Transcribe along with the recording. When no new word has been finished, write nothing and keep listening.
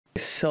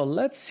So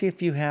let's see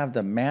if you have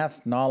the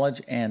math knowledge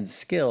and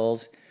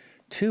skills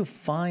to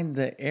find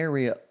the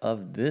area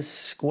of this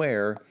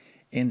square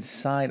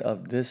inside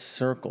of this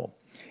circle.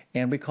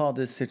 And we call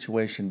this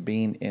situation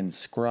being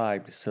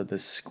inscribed. So the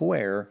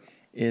square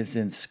is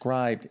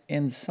inscribed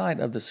inside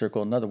of the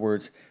circle. In other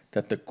words,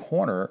 that the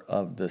corner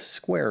of the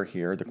square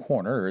here, the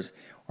corners,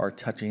 are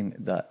touching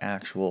the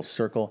actual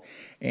circle.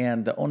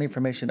 And the only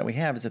information that we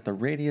have is that the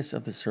radius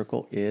of the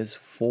circle is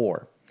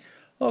 4.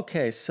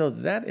 Okay, so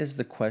that is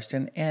the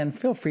question, and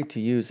feel free to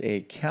use a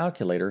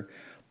calculator,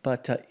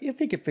 but if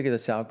you can figure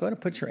this out, go ahead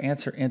and put your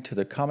answer into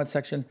the comment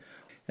section,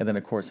 and then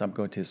of course I'm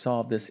going to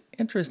solve this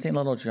interesting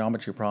little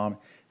geometry problem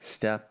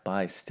step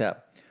by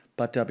step.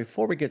 But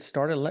before we get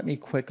started, let me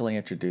quickly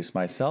introduce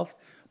myself.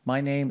 My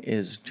name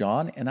is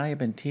John, and I have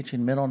been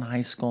teaching middle and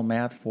high school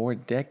math for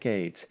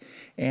decades,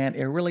 and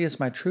it really is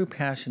my true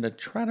passion to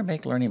try to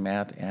make learning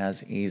math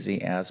as easy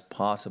as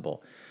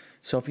possible.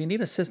 So if you need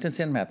assistance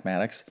in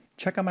mathematics,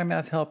 check out my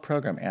math help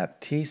program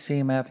at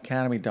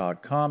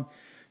tcmathacademy.com.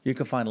 You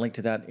can find a link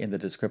to that in the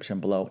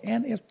description below.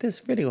 And if this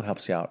video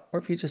helps you out, or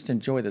if you just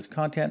enjoy this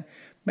content,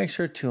 make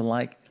sure to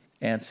like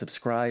and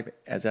subscribe,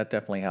 as that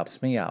definitely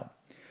helps me out.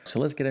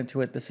 So let's get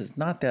into it. This is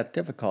not that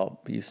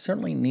difficult, but you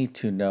certainly need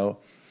to know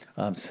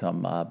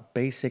some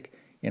basic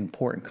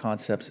important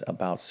concepts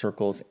about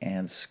circles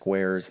and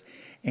squares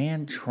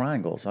and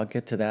triangles. I'll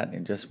get to that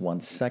in just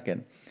one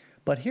second.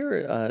 But here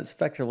is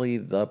effectively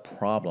the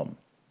problem.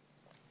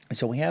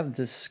 So we have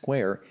this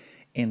square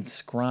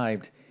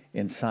inscribed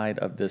inside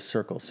of this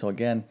circle. So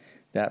again,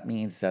 that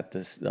means that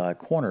the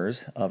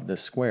corners of the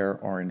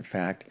square are in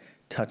fact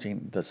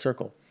touching the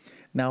circle.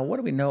 Now, what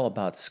do we know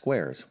about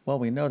squares? Well,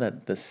 we know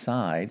that the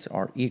sides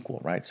are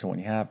equal, right? So when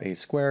you have a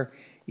square,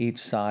 each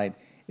side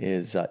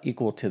is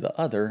equal to the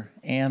other,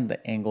 and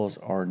the angles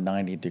are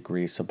 90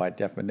 degrees. So by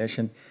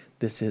definition,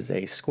 this is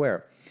a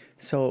square.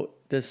 So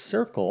this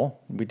circle,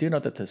 we do know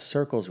that the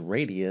circle's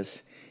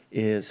radius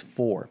is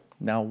 4.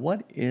 Now,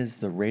 what is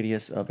the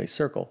radius of a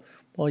circle?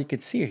 Well, you can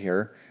see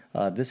here,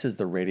 this is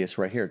the radius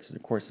right here.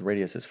 Of course, the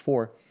radius is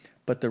 4,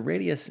 but the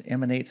radius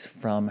emanates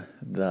from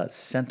the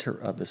center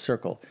of the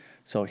circle.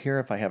 So here,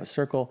 if I have a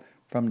circle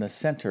from the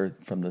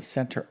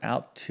center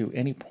out to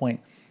any point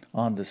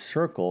on the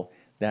circle,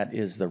 that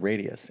is the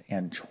radius.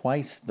 And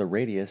twice the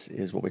radius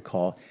is what we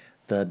call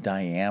the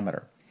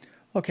diameter.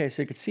 Okay,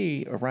 so you can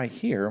see right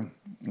here,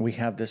 we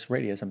have this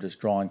radius. I'm just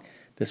drawing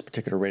this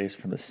particular radius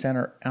from the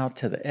center out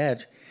to the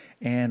edge,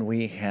 and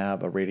we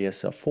have a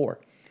radius of 4.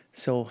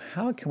 So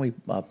how can we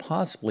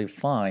possibly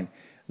find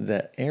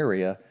the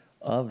area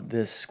of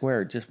this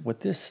square just with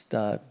this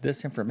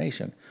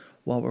information?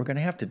 Well, what we're going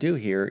to have to do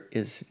here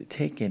is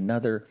take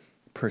another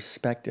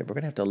perspective. We're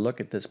going to have to look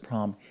at this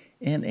problem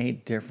in a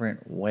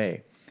different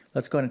way.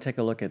 Let's go ahead and take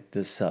a look at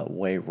this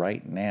way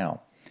right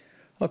now.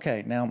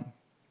 Okay, now,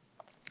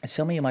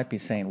 some of you might be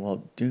saying,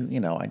 well, do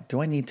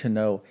I need to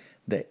know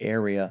the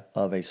area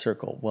of a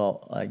circle?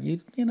 Well,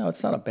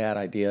 it's not a bad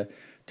idea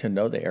to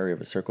know the area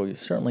of a circle.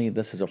 Certainly,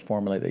 this is a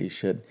formula that you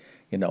should,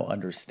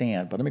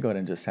 understand. But let me go ahead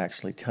and just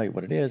actually tell you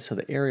what it is. So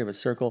the area of a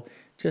circle,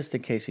 just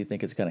in case you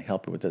think it's going to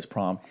help you with this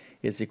problem,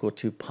 is equal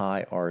to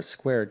pi r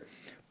squared.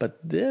 But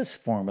this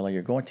formula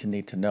you're going to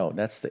need to know.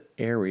 That's the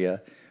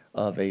area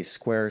of a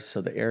square.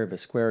 So the area of a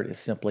square is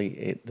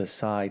simply the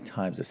side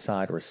times the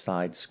side, or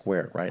side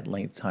squared, right?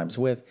 Length times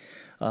width.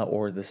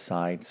 Or the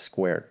side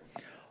squared.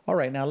 All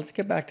right, now let's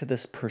get back to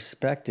this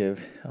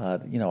perspective. How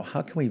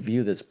can we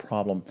view this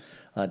problem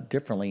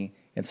differently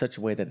in such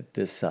a way that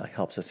this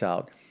helps us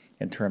out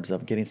in terms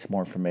of getting some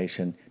more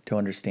information to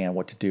understand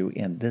what to do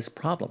in this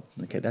problem?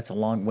 Okay, that's a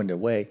long-winded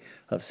way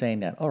of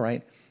saying that. All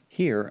right,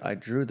 here I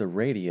drew the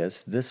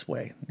radius this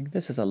way.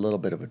 This is a little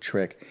bit of a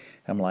trick.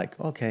 I'm like,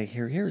 okay,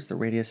 here's the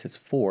radius, it's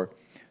 4.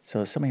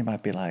 So some of you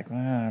might be like, well,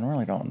 I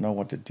really don't know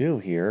what to do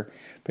here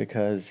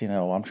because,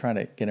 I'm trying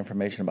to get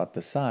information about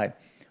the side.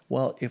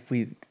 Well, if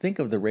we think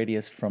of the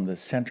radius from the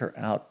center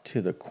out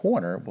to the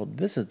corner, well,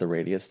 this is the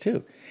radius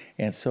too.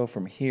 And so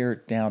from here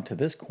down to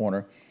this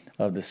corner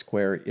of the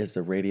square is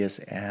the radius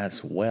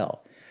as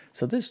well.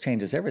 So this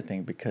changes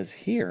everything because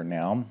here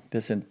now,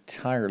 this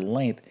entire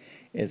length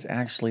is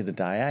actually the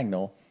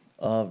diagonal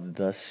of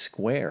the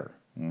square.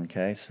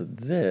 Okay, so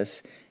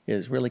this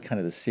is really kind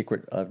of the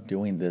secret of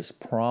doing this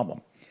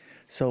problem.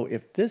 So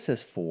if this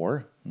is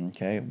 4,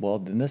 okay, well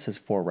then this is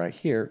 4 right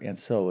here, and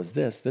so is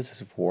this. This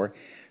is 4.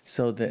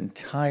 So the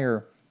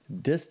entire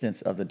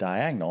distance of the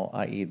diagonal,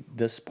 i.e.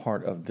 this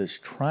part of this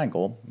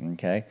triangle,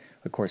 okay,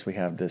 of course we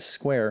have this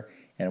square,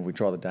 and we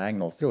draw the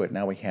diagonal through it.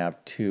 Now we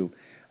have two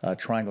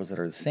triangles that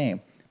are the same,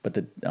 but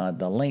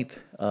the length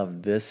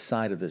of this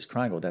side of this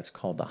triangle, that's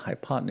called the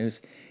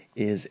hypotenuse,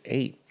 is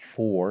 8,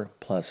 4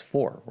 plus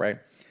 4, right?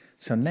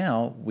 So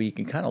now we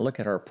can kind of look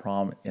at our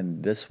problem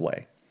in this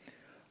way.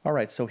 All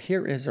right, so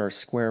here is our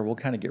square. We'll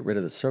kind of get rid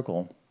of the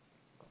circle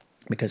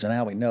because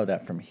now we know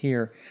that from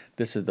here,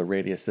 this is the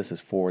radius, this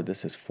is 4,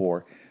 this is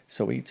 4.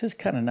 So we just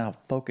kind of now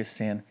focus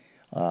in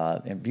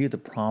and view the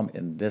problem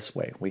in this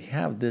way. We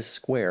have this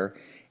square,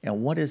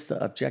 and what is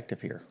the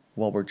objective here?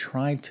 Well, we're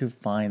trying to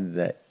find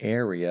the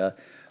area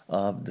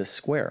of the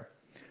square.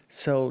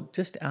 So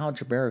just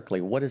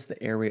algebraically, what is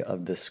the area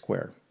of this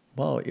square?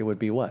 Well, it would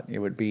be what? It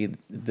would be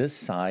this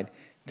side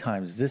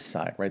times this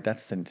side, right?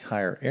 That's the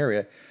entire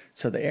area.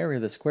 So the area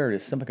of the square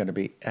is simply going to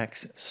be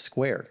x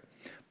squared.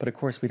 But of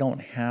course, we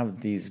don't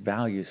have these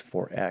values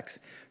for x.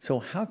 So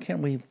how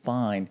can we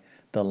find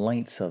the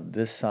lengths of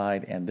this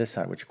side and this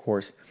side, which of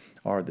course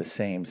are the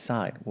same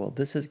side? Well,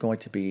 this is going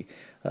to be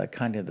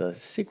kind of the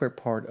secret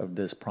part of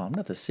this problem.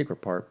 Not the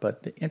secret part,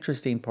 but the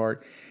interesting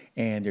part.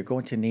 And you're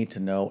going to need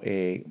to know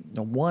a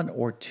one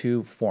or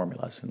two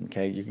formulas.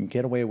 Okay, you can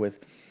get away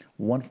with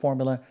one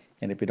formula,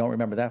 and if you don't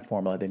remember that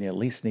formula, then you at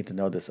least need to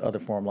know this other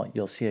formula.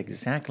 You'll see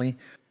exactly.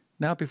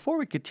 Now, before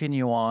we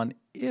continue on,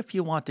 if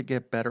you want to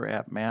get better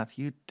at math,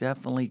 you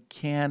definitely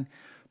can,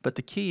 but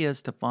the key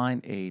is to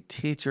find a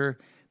teacher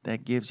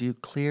that gives you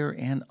clear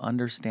and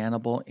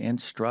understandable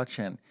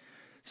instruction.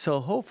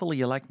 So hopefully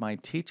you like my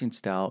teaching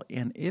style,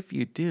 and if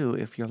you do,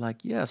 if you're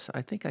like, yes,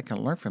 I think I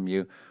can learn from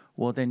you,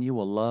 well, then you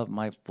will love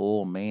my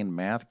full main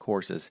math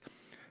courses.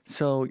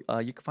 So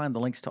you can find the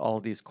links to all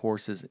of these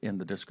courses in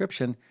the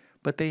description,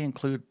 but they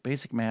include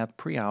basic math,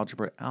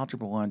 pre-algebra,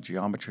 algebra 1,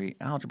 geometry,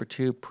 algebra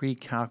 2,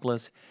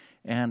 pre-calculus,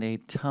 and a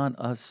ton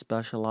of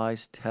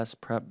specialized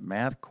test prep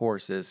math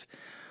courses.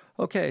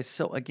 Okay,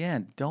 so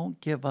again, don't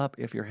give up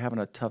if you're having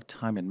a tough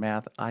time in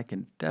math. I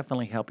can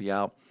definitely help you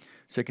out.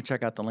 So you can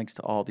check out the links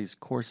to all these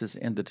courses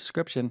in the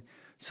description.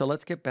 So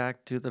let's get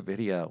back to the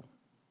video.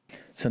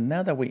 So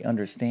now that we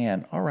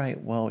understand, all right,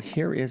 well,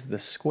 here is the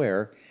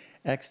square.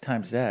 X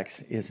times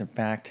x is in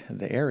fact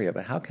the area,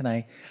 but how can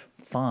I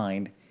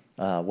find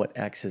what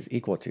x is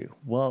equal to?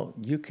 Well,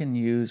 you can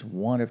use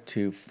one of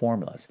two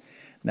formulas.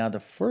 Now the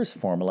first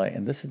formula,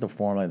 and this is the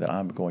formula that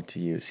I'm going to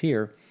use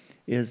here,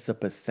 is the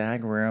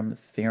Pythagorean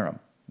theorem,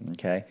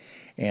 okay?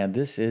 And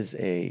this is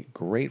a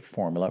great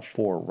formula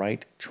for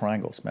right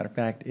triangles. Matter of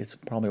fact, it's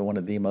probably one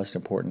of the most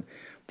important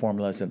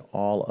formulas in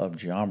all of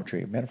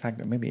geometry. Matter of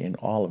fact, maybe in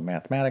all of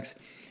mathematics.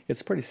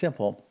 It's pretty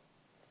simple.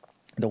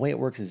 The way it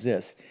works is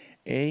this.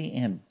 A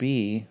and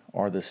B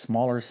are the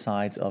smaller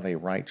sides of a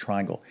right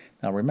triangle.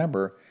 Now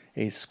remember,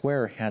 a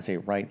square has a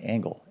right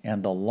angle,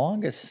 and the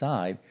longest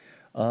side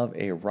of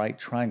a right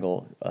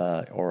triangle,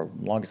 or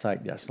longest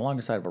side, yes, the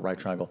longest side of a right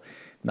triangle,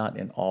 not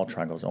in all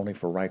triangles, only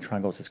for right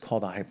triangles, it's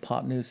called a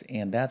hypotenuse,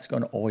 and that's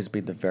going to always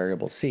be the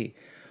variable c.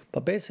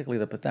 But basically,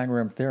 the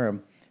Pythagorean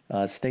theorem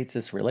states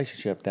this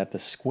relationship that the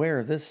square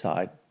of this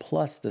side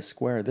plus the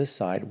square of this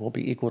side will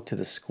be equal to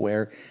the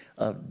square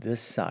of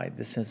this side.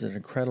 This is an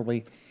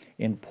incredibly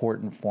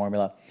important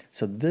formula.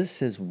 So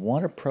this is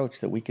one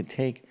approach that we can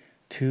take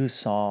to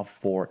solve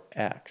for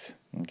x.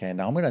 Okay,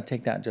 now I'm going to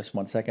take that in just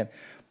 1 second,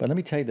 but let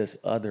me tell you this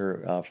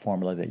other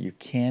formula that you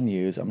can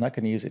use. I'm not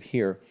going to use it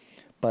here,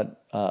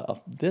 but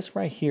this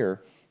right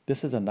here,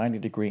 this is a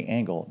 90-degree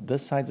angle.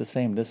 This side's the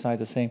same, this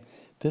side's the same.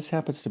 This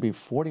happens to be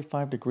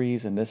 45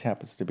 degrees, and this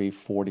happens to be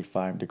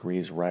 45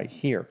 degrees right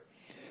here.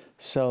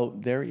 So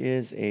there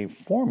is a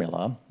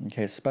formula,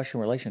 okay, a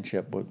special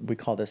relationship, we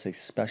call this a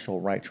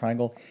special right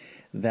triangle,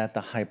 that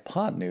the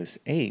hypotenuse,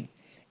 8,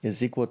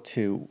 is equal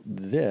to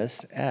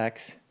this,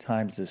 x,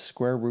 times the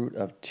square root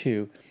of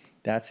 2,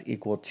 that's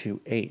equal to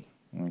 8,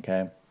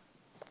 okay?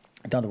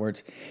 In other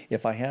words,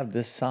 if I have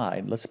this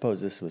side, let's suppose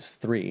this was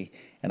 3,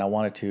 and I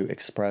wanted to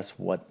express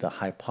what the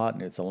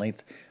hypotenuse, the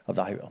length of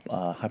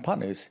the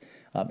hypotenuse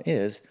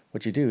is,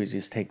 what you do is you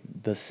just take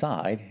the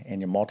side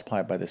and you multiply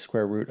it by the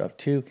square root of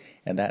 2,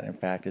 and that in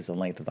fact is the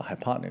length of the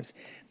hypotenuse.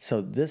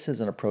 So this is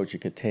an approach you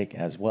could take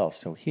as well.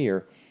 So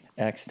here,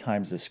 x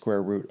times the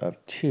square root of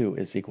 2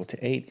 is equal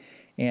to 8,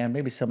 and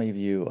maybe some of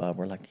you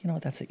were like, you know,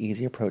 that's an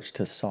easy approach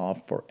to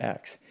solve for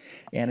x.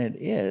 And it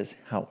is,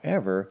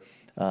 however,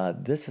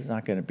 this is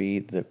not going to be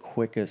the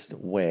quickest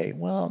way.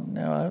 Well,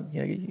 no,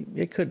 you know,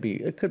 it could be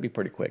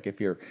pretty quick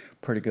if you're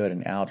pretty good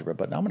in algebra.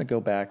 But I'm going to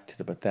go back to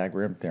the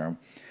Pythagorean theorem,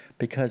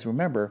 because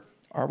remember,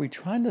 are we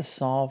trying to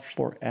solve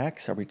for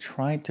x? Are we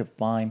trying to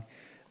find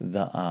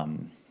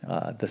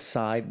the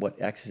side what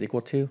x is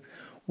equal to?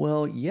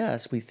 Well,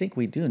 yes, we think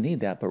we do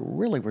need that, but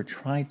really we're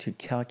trying to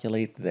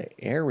calculate the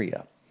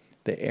area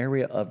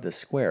of the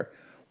square.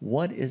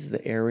 What is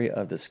the area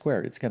of the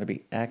square? It's going to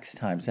be x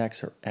times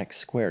x, or x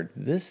squared.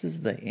 This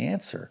is the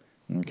answer,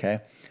 okay?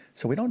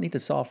 So we don't need to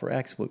solve for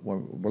x. What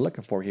we're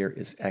looking for here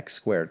is x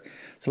squared.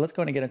 So let's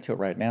go ahead and get into it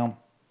right now.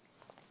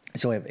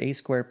 So we have a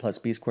squared plus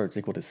b squared is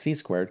equal to c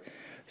squared.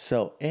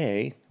 So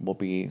a will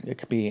be, it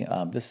could be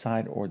this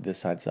side or this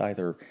side. It's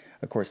either,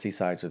 of course, these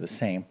sides are the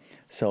same.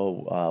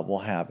 So we'll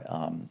have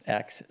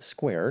x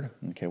squared,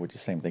 okay, which is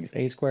the same thing as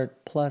a squared,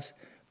 plus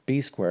b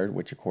squared,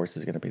 which of course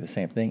is going to be the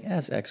same thing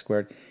as x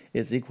squared,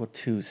 is equal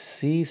to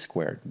c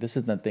squared. This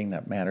is the thing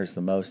that matters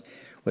the most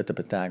with the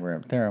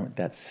Pythagorean theorem,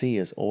 that c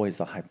is always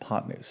the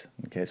hypotenuse.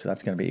 Okay, so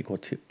that's going to be equal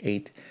to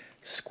 8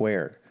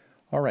 squared.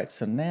 All right,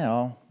 so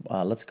now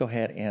let's go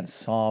ahead and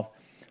solve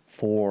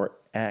for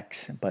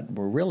x, but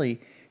we're really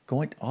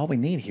all we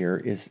need here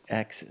is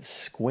x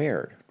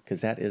squared,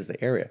 because that is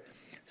the area.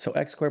 So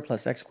x squared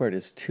plus x squared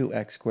is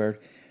 2x squared,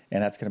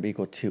 and that's going to be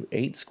equal to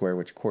 8 squared,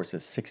 which of course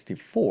is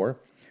 64.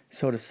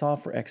 So to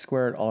solve for x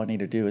squared, all I need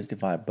to do is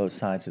divide both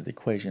sides of the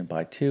equation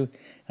by 2,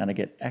 and I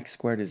get x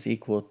squared is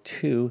equal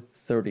to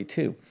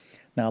 32.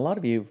 Now, a lot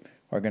of you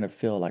are going to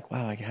feel like,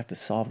 wow, I have to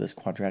solve this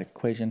quadratic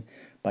equation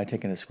by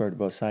taking the square root of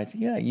both sides.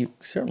 Yeah, you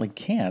certainly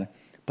can,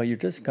 but you're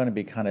just going to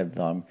be kind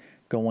of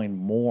going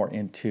more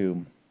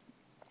into,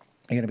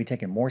 you're going to be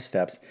taking more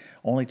steps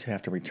only to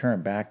have to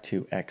return back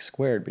to x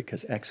squared,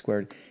 because x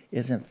squared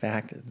is in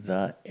fact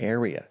the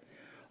area.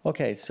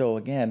 Okay, so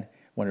again,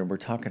 when we're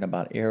talking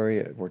about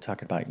area, we're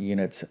talking about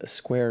units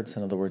squared. So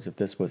in other words, if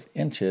this was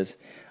inches,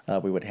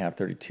 we would have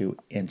 32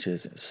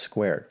 inches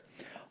squared.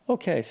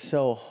 Okay,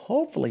 so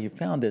hopefully you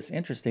found this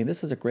interesting.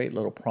 This is a great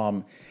little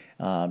problem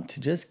to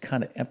just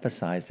kind of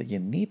emphasize that you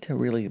need to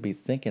really be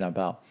thinking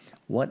about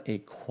what a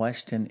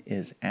question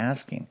is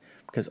asking,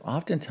 because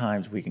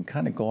oftentimes we can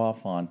kind of go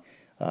off on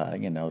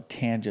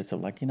tangents of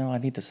like, I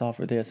need to solve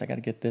for this, I got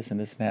to get this and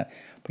this and that.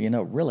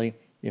 But really,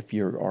 if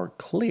you are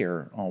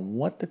clear on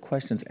what the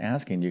question's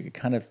asking, you can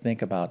kind of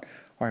think about,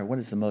 all right, what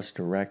is the most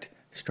direct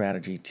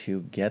strategy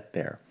to get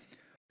there?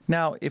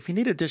 Now, if you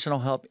need additional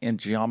help in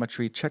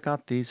geometry, check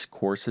out these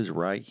courses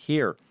right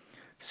here.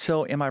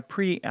 So in my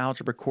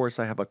pre-algebra course,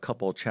 I have a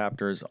couple of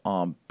chapters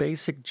on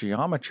basic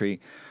geometry,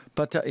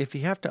 but if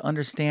you have to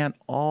understand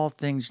all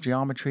things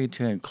geometry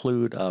to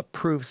include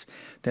proofs,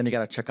 then you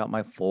got to check out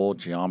my full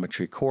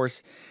geometry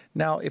course.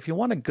 Now, if you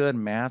want a good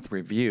math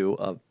review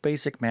of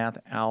basic math,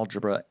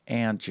 algebra,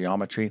 and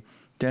geometry,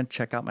 then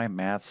check out my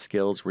Math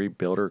Skills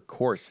Rebuilder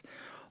course.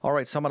 All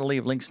right, so I'm going to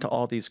leave links to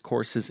all these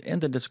courses in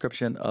the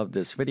description of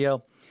this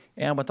video.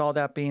 And with all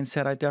that being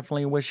said, I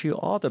definitely wish you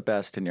all the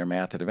best in your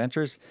math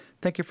adventures.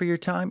 Thank you for your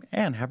time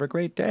and have a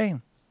great day.